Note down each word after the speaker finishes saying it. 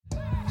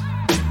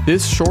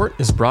This short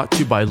is brought to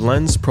you by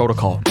Lens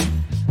Protocol.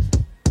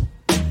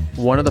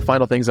 One of the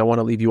final things I want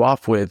to leave you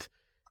off with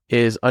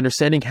is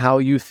understanding how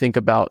you think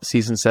about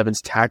Season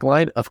 7's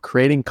tagline of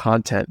creating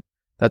content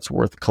that's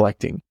worth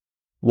collecting.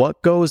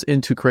 What goes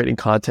into creating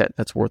content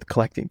that's worth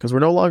collecting? Because we're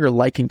no longer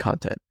liking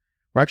content.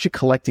 We're actually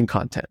collecting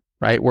content,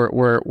 right?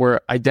 We're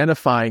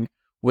identifying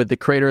with the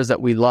creators that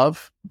we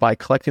love by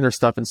collecting their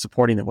stuff and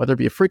supporting them, whether it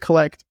be a free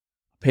collect,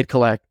 paid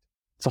collect.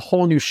 It's a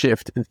whole new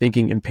shift in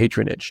thinking in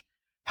patronage.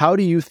 How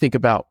do you think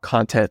about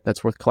content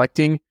that's worth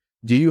collecting?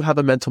 Do you have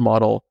a mental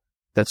model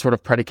that sort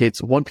of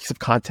predicates one piece of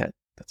content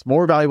that's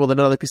more valuable than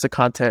another piece of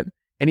content?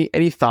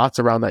 Any thoughts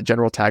around that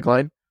general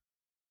tagline?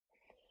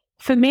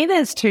 For me,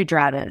 there's two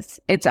drivers.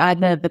 It's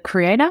either the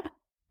creator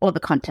or the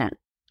content.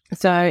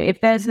 So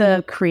if there's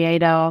a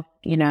creator,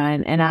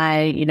 and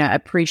I,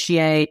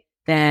 appreciate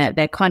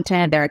their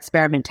content, their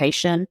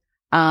experimentation,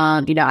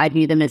 I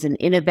view them as an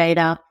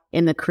innovator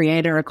in the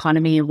creator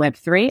economy in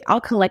Web3, I'll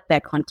collect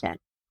their content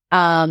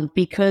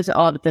because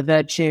of the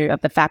virtue of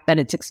the fact that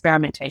it's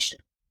experimentation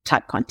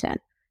type content.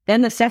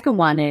 Then the second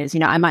one is,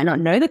 I might not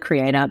know the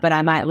creator, but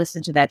I might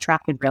listen to their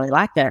track and really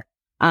like it,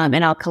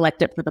 and I'll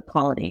collect it for the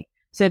quality.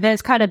 So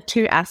there's kind of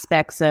two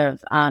aspects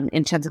of,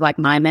 in terms of like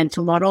my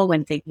mental model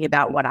when thinking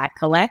about what I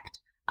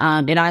collect.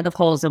 It either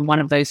falls in one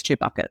of those two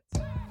buckets.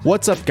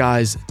 What's up,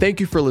 guys? Thank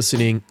you for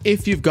listening.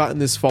 If you've gotten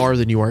this far,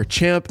 then you are a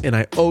champ, and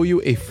I owe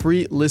you a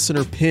free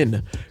listener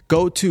pin.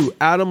 Go to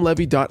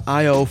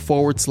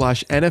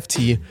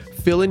adamlevy.io/NFT,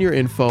 fill in your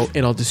info,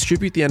 and I'll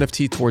distribute the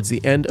NFT towards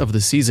the end of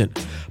the season.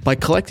 By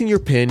collecting your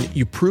pin,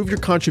 you prove your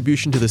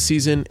contribution to the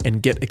season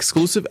and get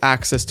exclusive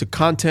access to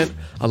content,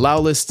 allow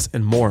lists,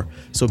 and more.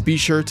 So be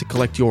sure to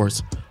collect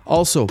yours.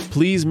 Also,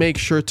 please make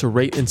sure to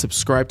rate and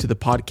subscribe to the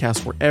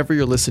podcast wherever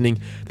you're listening.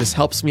 This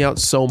helps me out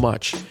so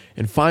much.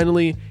 And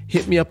finally,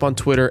 hit me up on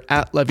Twitter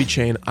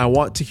 @LevyChain. I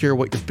want to hear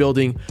what you're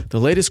building, the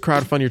latest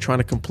crowdfund you're trying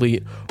to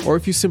complete, or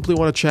if you simply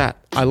want to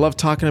chat. I love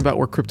talking about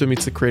where crypto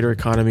meets the creator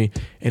economy,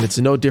 and it's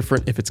no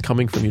different if it's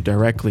coming from you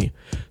directly.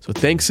 So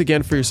thanks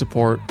again for your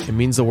support. It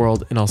means the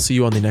world, and I'll see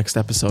you on the next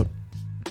episode.